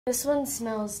This one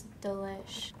smells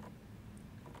delish.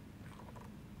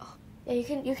 Oh, yeah,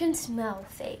 you can smell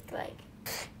fake, like.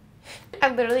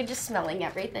 I'm literally just smelling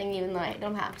everything even though I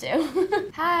don't have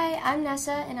to. Hi, I'm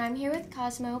Nessa and I'm here with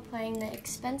Cosmo playing the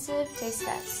expensive taste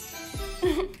test.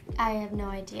 I have no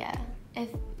idea if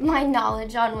my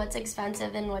knowledge on what's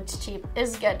expensive and what's cheap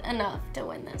is good enough to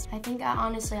win this. I think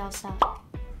honestly I'll suck.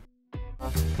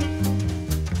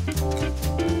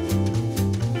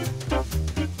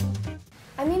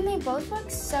 I mean, they both look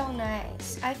so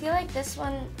nice. I feel like this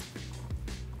one,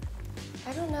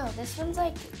 I don't know, this one's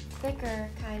like thicker,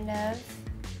 kind of.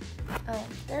 Oh,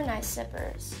 they're nice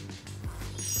sippers.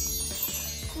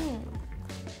 You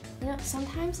know,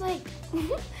 sometimes like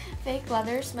fake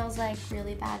leather smells like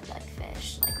really bad, like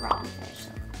fish, like rotten fish.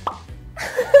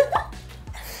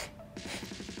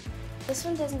 This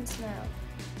one doesn't smell.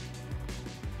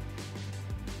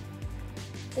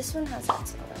 This one has that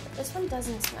smell, but this one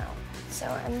doesn't smell. So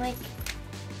I'm like,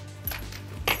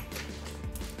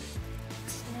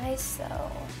 it's nice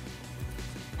though.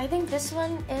 I think this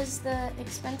one is the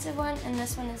expensive one and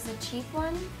this one is the cheap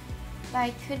one, but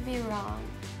I could be wrong.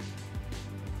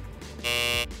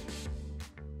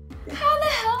 How the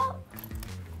hell?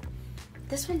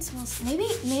 This one smells, maybe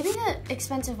the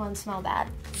expensive ones smell bad.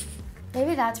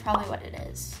 Maybe that's probably what it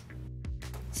is.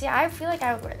 See, I feel like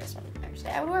I would wear this one, actually.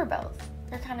 I would wear both.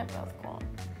 They're kind of both cool,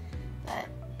 but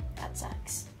that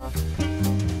sucks.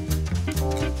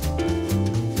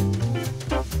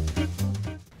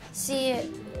 See,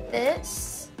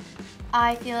 this,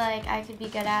 I feel like I could be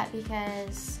good at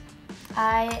because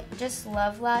I just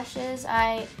love lashes.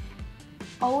 I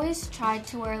always tried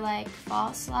to wear like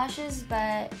false lashes,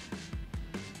 but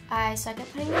I suck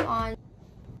at putting them on.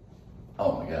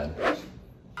 Oh my god.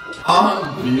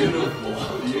 Oh,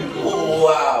 beautiful, beautiful,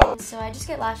 wow. So I just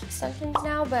get lash extensions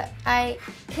now, but I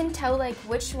can tell like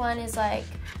which one is like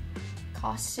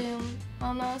costume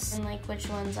almost and like which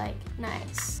one's like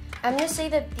nice. I'm gonna say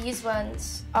that these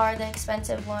ones are the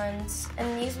expensive ones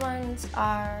and these ones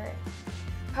are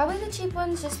probably the cheap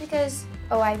ones just because,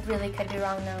 oh, I really could be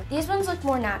wrong though. These ones look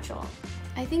more natural.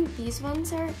 I think these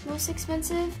ones are most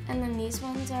expensive and then these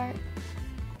ones are.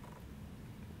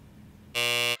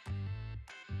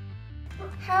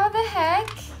 How the heck?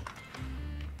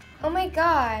 Oh my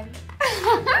god.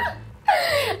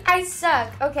 I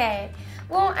suck. Okay.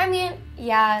 Well, I mean,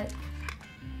 yeah.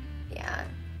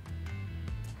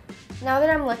 Now that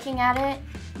I'm looking at it,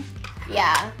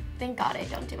 yeah. Thank God I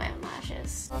don't do my own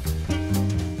lashes.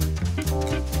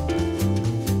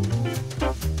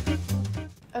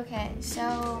 Okay,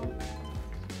 so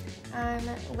I'm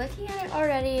looking at it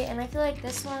already and I feel like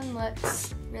this one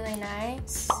looks really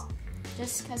nice.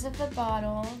 Just because of the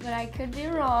bottle, but I could be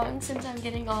wrong since I'm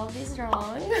getting all of these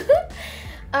wrong.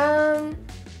 But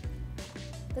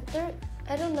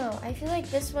I don't know, I feel like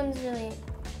this one's really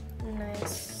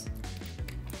nice,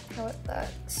 how it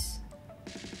looks.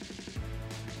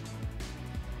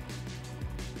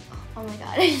 Oh my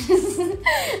god,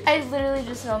 I literally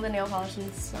just smelled the nail polish and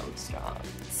it's so strong.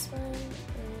 This one is...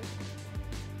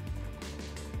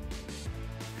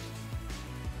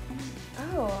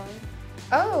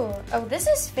 Oh, this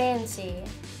is fancy.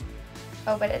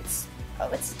 Oh, but it's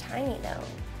tiny though.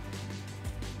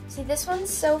 See, this one's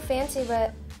so fancy,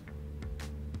 but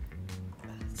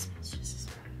it smells just as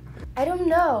bad. I don't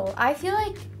know. I feel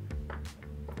like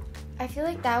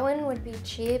that one would be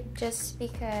cheap just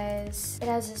because it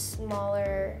has a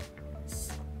smaller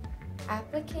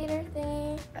applicator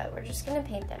thingy. But we're just gonna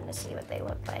paint them to see what they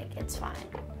look like. It's fine.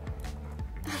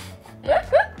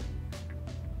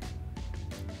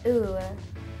 Ooh,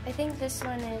 I think this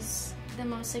one is the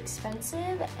most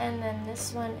expensive, and then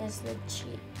this one is the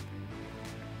cheap.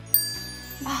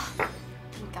 Oh,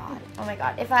 thank God. Oh my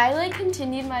God. If I like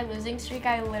continued my losing streak,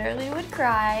 I literally would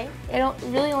cry. It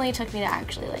really only took me to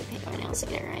actually like paint my nails to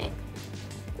get it right.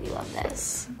 We love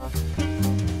this.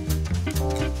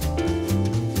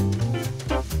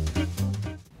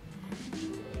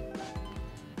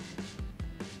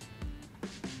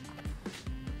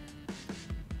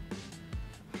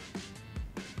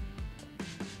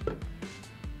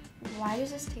 Why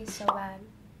does this taste so bad?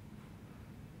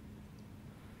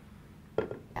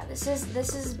 Yeah, this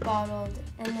is bottled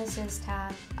and this is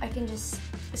tap. I can just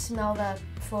smell the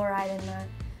fluoride in that,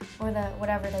 or the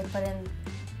whatever they put in.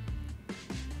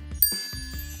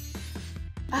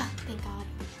 Ah, thank God.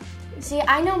 See,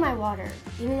 I know my water,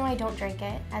 even though I don't drink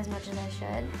it as much as I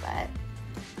should, but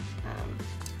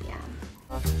yeah.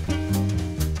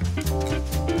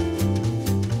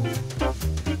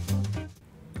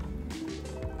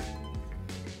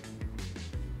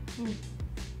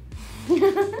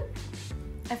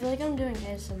 I feel like I'm doing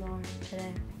ASMR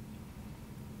today.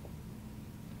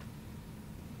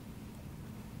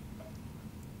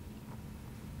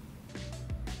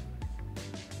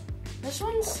 This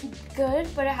one's good,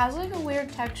 but it has like a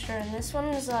weird texture, and this one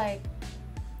is like,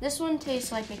 this one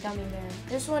tastes like a gummy bear.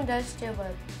 This one does too,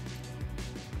 but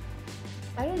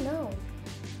I don't know.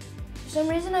 For some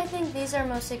reason, I think these are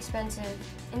most expensive,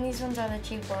 and these ones are the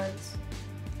cheap ones.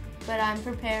 But I'm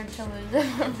prepared to lose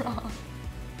if I'm wrong.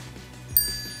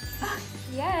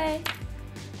 Yay!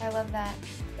 I love that.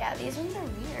 Yeah, these ones are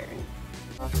weird.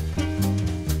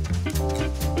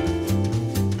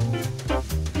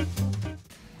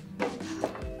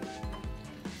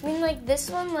 I mean, like, this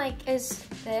one, like, is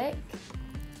thick,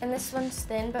 and this one's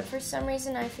thin, but for some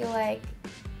reason I feel like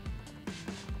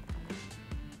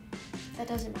that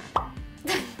doesn't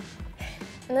matter.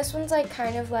 And this one's, like,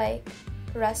 kind of, like,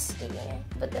 rusty,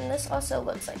 but then this also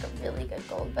looks like a really good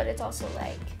gold, but it's also,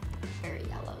 like, very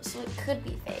yellow, so it could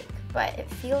be fake, but it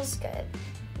feels good.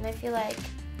 And I feel like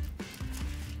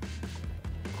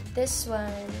this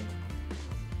one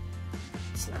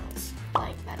smells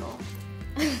like metal.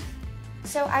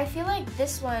 So I feel like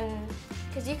this one,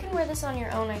 because you can wear this on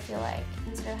your own, I feel like,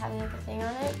 instead of having like a thing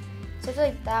on it. So I feel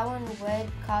like that one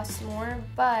would cost more,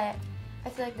 but I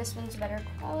feel like this one's better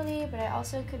quality, but I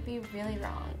also could be really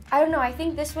wrong. I don't know, I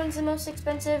think this one's the most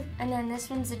expensive, and then this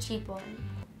one's the cheap one.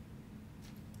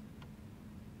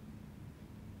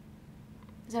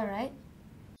 Is that right?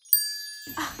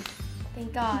 Ah,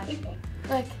 thank God.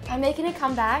 Look, I'm making a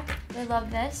comeback. I love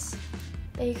this.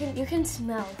 You can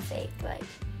smell fake, like.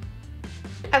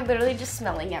 I'm literally just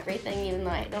smelling everything, even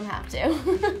though I don't have to.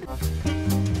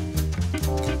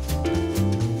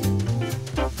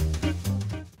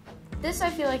 This I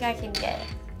feel like I can get.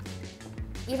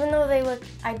 Even though they look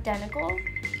identical.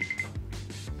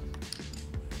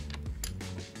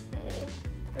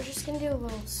 We're just gonna do a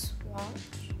little swatch.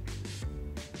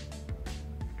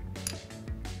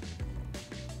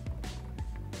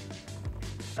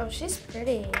 Oh, she's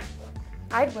pretty.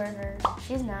 I'd wear her.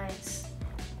 She's nice.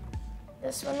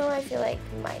 This one, though, I feel like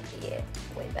might be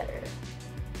way better.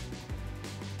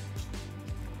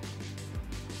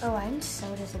 Oh, I'm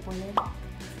so disappointed.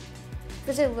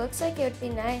 Because it looks like it would be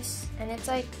nice, and it's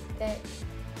like thick.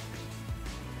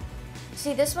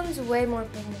 See, this one's way more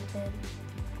pigmented.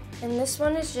 And this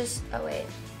one is just, oh wait,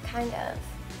 kind of.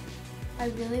 I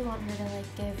really want her to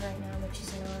like give right now, but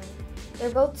she's not.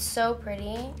 They're both so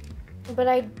pretty, but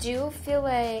I do feel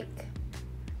like,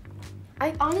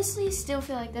 I honestly still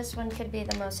feel like this one could be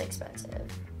the most expensive.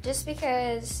 Just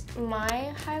because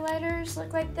my highlighters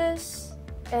look like this,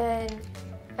 and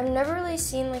I've never really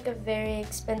seen like a very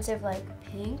expensive like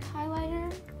pink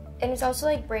highlighter. And it's also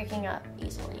like breaking up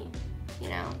easily, you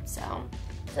know? So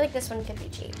I feel like this one could be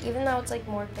cheap, even though it's like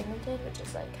more pigmented, which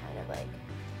is like kind of like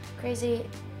crazy.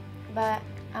 But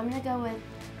I'm gonna go with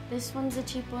this one's the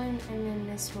cheap one, and then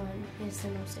this one is the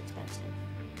most expensive.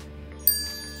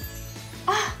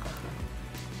 Ah!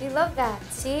 We love that.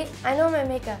 See, I know my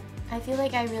makeup. I feel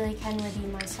like I really can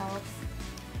redeem myself.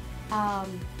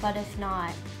 But if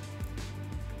not,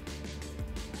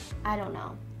 I don't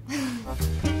know.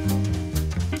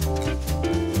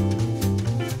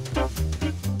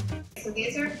 So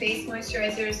these are face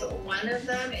moisturizers. One of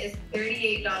them is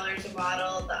 $38 a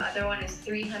bottle. The other one is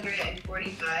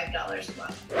 $345 a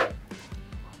bottle.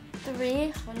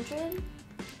 300?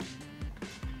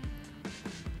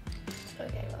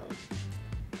 Okay, well.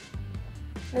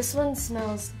 This one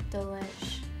smells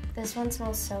delish. This one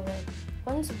smells so good.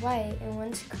 One's white and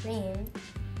one's cream.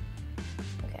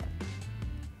 Okay.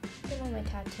 Look at all my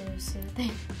tattoos, see what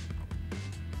they...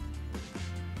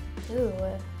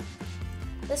 Ooh.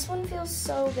 This one feels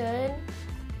so good.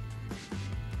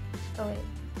 Oh wait,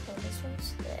 oh this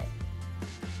one's thick.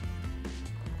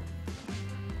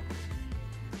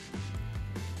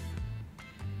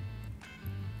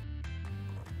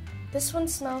 This one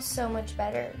smells so much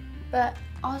better, but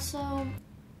also,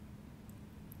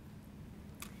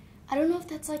 I don't know if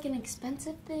that's like an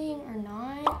expensive thing or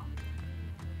not.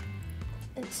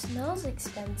 It smells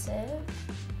expensive.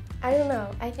 I don't know.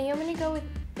 I think I'm gonna go with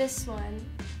this one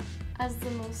as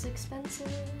the most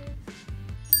expensive.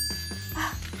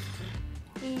 Ah,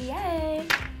 yay!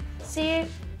 See,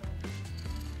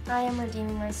 I am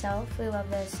redeeming myself. We love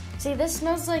this. See, this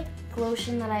smells like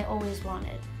lotion that I always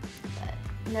wanted, but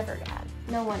never got.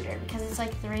 No wonder, because it's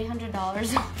like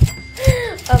 $300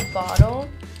 a bottle.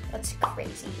 That's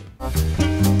crazy.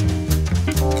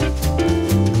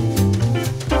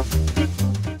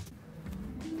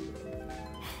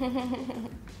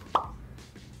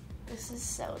 This is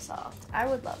so soft. I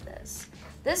would love this.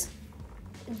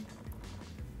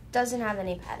 doesn't have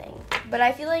any padding. But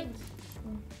I feel like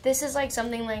this is like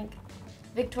something like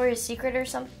Victoria's Secret or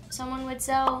someone would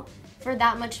sell for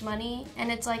that much money,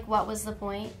 and it's like, what was the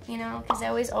point, you know? Because they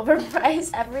always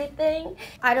overprice everything.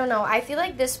 I don't know, I feel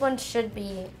like this one should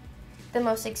be the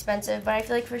most expensive, but I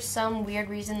feel like for some weird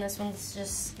reason this one's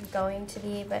just going to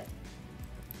be, but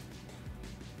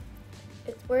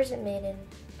where's it made in?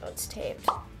 Oh, it's taped.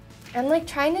 I'm like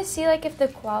trying to see like if the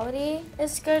quality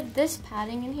is good. This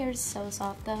padding in here is so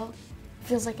soft though. It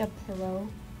feels like a pillow.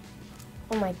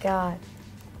 Oh my god.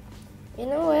 You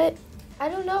know what? I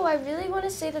don't know. I really want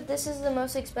to say that this is the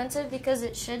most expensive because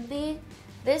it should be.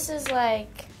 This is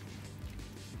like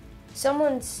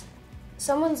someone's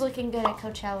looking good at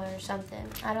Coachella or something.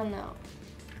 I don't know.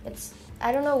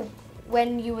 I don't know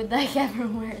when you would like ever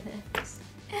wear this.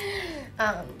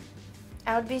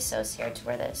 I would be so scared to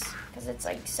wear this because it's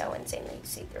like so insanely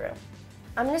see-through.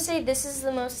 I'm gonna say this is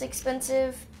the most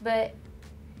expensive, but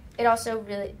it also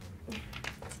really,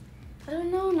 I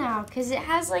don't know now because it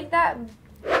has like that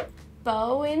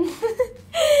bow in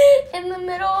the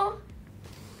middle.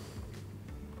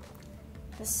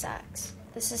 This sucks.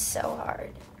 This is so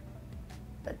hard.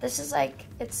 But this is like,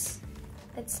 it's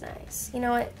nice. You know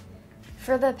what?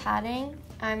 For the padding,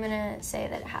 I'm gonna say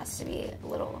that it has to be a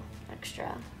little extra,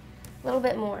 a little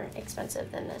bit more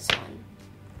expensive than this one.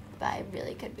 But I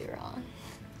really could be wrong.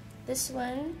 This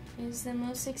one is the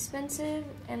most expensive,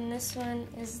 and this one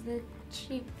is the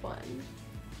cheap one.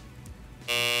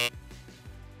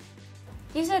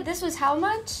 You said this was how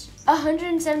much?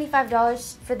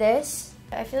 $175 for this.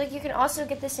 I feel like you can also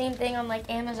get the same thing on like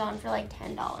Amazon for like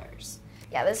 $10.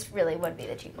 Yeah, this really would be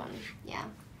the cheap one. Yeah,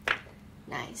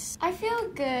 nice. I feel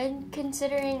good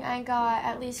considering I got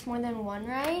at least more than one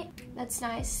right. That's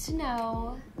nice to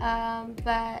know,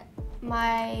 but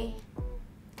my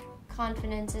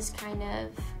confidence is kind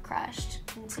of crushed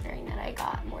considering that I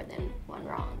got more than one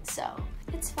wrong, so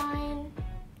it's fine.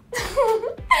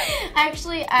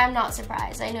 Actually, I'm not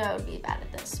surprised. I knew I would be bad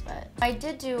at this, but I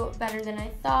did do better than I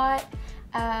thought.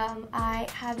 I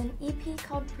have an EP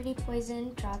called Pretty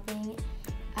Poison dropping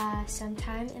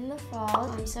sometime in the fall.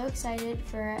 I'm so excited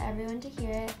for everyone to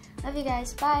hear it. Love you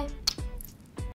guys. Bye.